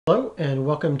Hello and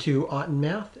welcome to Otten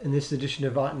Math. In this edition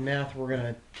of Otten Math, we're going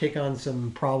to take on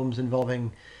some problems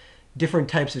involving different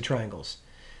types of triangles.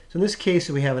 So in this case,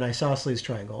 we have an isosceles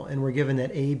triangle, and we're given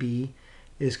that AB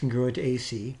is congruent to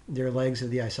AC. They're legs of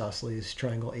the isosceles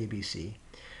triangle ABC.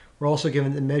 We're also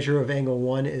given the measure of angle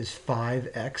 1 is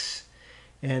 5x,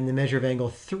 and the measure of angle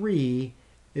 3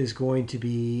 is going to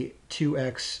be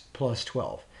 2x plus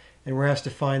 12. And we're asked to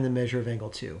find the measure of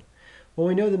angle 2. Well,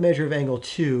 we know the measure of angle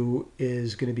 2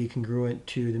 is going to be congruent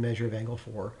to the measure of angle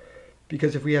 4,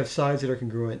 because if we have sides that are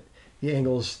congruent, the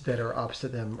angles that are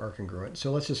opposite them are congruent.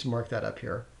 So let's just mark that up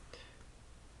here.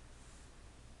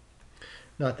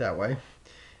 Not that way.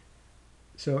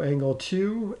 So angle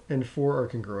 2 and 4 are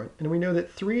congruent. And we know that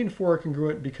 3 and 4 are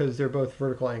congruent because they're both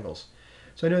vertical angles.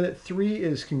 So I know that 3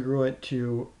 is congruent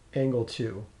to angle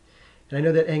 2. And I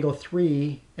know that angle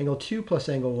 2 plus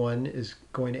angle 1 is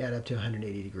going to add up to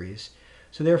 180 degrees.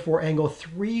 So therefore, angle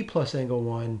 3 plus angle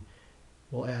 1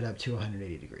 will add up to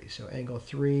 180 degrees. So angle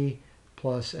 3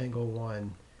 plus angle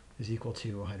 1 is equal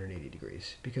to 180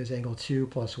 degrees, because angle 2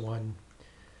 plus 1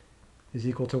 is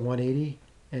equal to 180,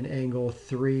 and angle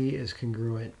 3 is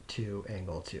congruent to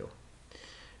angle 2.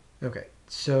 Okay,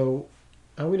 so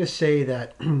I'm going to say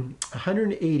that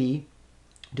 180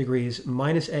 degrees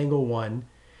minus angle 1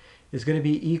 is going to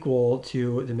be equal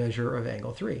to the measure of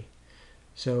angle 3.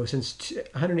 So since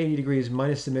 180 degrees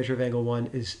minus the measure of angle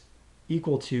 1 is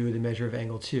equal to the measure of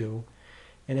angle 2,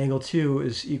 and angle 2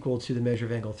 is equal to the measure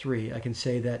of angle 3, I can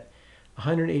say that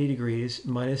 180 degrees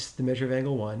minus the measure of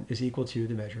angle 1 is equal to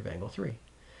the measure of angle 3.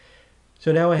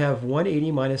 So now I have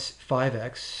 180 minus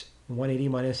 5x, 180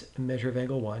 minus the measure of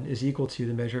angle 1 is equal to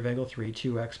the measure of angle 3,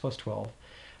 2x plus 12.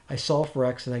 I solve for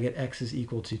x and I get x is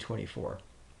equal to 24.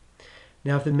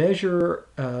 Now if the measure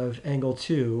of angle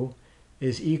 2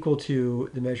 is equal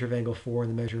to the measure of angle 4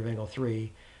 and the measure of angle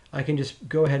 3, I can just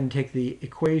go ahead and take the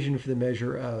equation for the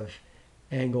measure of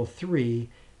angle 3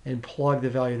 and plug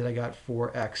the value that I got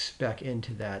for x back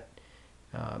into that,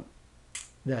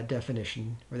 that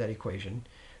definition, or that equation.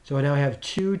 So now I have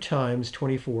 2 times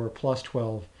 24 plus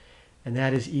 12, and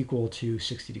that is equal to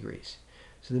 60 degrees.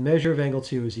 So the measure of angle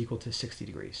 2 is equal to 60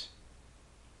 degrees.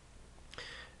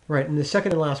 Right, in the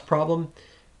second and last problem,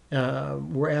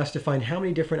 we're asked to find how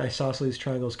many different isosceles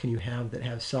triangles can you have that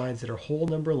have sides that are whole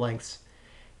number lengths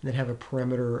and that have a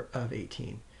perimeter of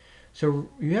 18. So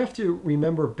you have to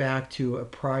remember back to a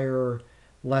prior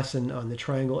lesson on the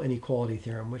triangle inequality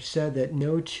theorem, which said that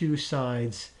no two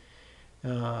sides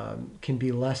can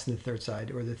be less than the third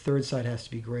side, or the third side has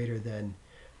to be greater than,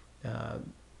 the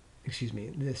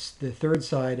third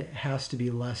side has to be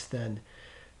less than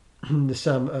the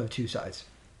sum of two sides.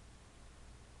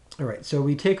 All right, so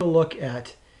we take a look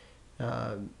at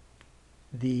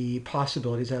the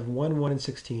possibilities. I have 1, 1, and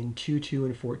 16, 2, 2,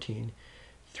 and 14,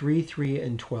 3, 3,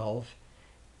 and 12,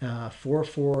 4,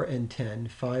 4, and 10,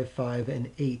 5, 5, and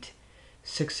 8,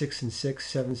 6, 6, and 6,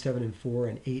 7, 7, and 4,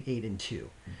 and 8, 8, and 2.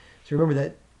 So remember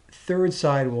that third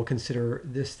side, we'll consider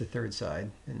this the third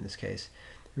side in this case.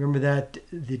 Remember that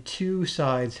the two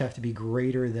sides have to be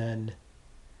greater than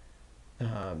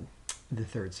the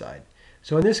third side.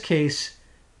 So in this case,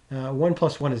 1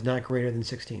 plus 1 is not greater than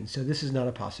 16, so this is not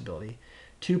a possibility.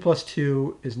 2 plus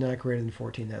 2 is not greater than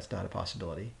 14, that's not a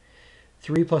possibility.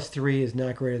 3 plus 3 is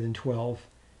not greater than 12,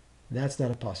 that's not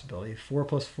a possibility. 4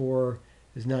 plus 4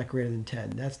 is not greater than 10,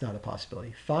 that's not a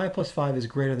possibility. 5 plus 5 is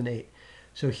greater than 8.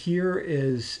 So here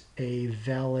is a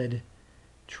valid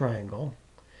triangle.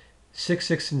 6,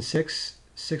 6, and 6,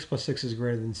 6 plus 6 is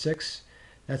greater than 6,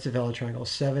 that's a valid triangle.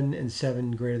 7 and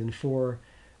 7 greater than 4,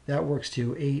 that works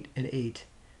too. 8 and 8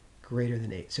 greater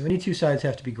than 8. So any two sides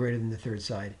have to be greater than the third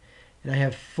side. And I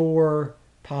have 4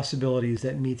 possibilities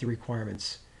that meet the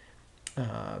requirements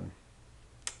of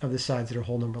the sides that are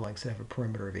whole number lengths that have a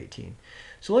perimeter of 18.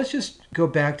 So let's just go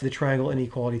back to the triangle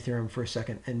inequality theorem for a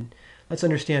second, and let's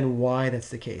understand why that's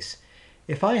the case.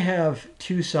 If I have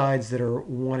two sides that are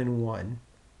 1 and 1,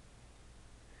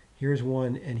 here's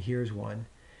 1 and here's 1,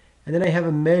 and then I have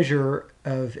a measure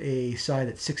of a side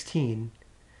that's 16,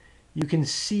 you can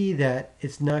see that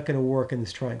it's not going to work in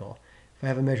this triangle. If I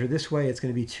have a measure this way, it's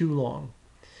going to be too long.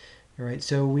 All right,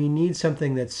 so we need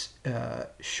something that's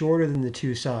shorter than the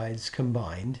two sides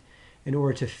combined in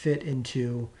order to fit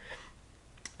into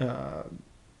the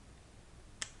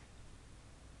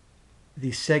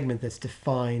segment that's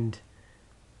defined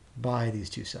by these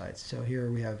two sides. So here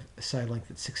we have a side length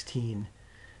that's 16,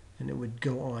 and it would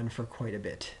go on for quite a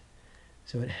bit.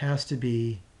 So it has to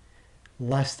be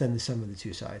less than the sum of the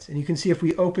two sides. And you can see if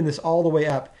we open this all the way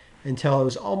up until it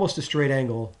was almost a straight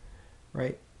angle,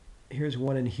 right? Here's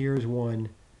 1 and here's 1.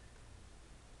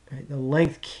 Right? The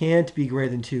length can't be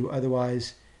greater than 2,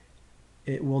 otherwise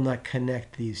it will not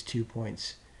connect these 2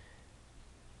 points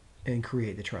and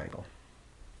create the triangle.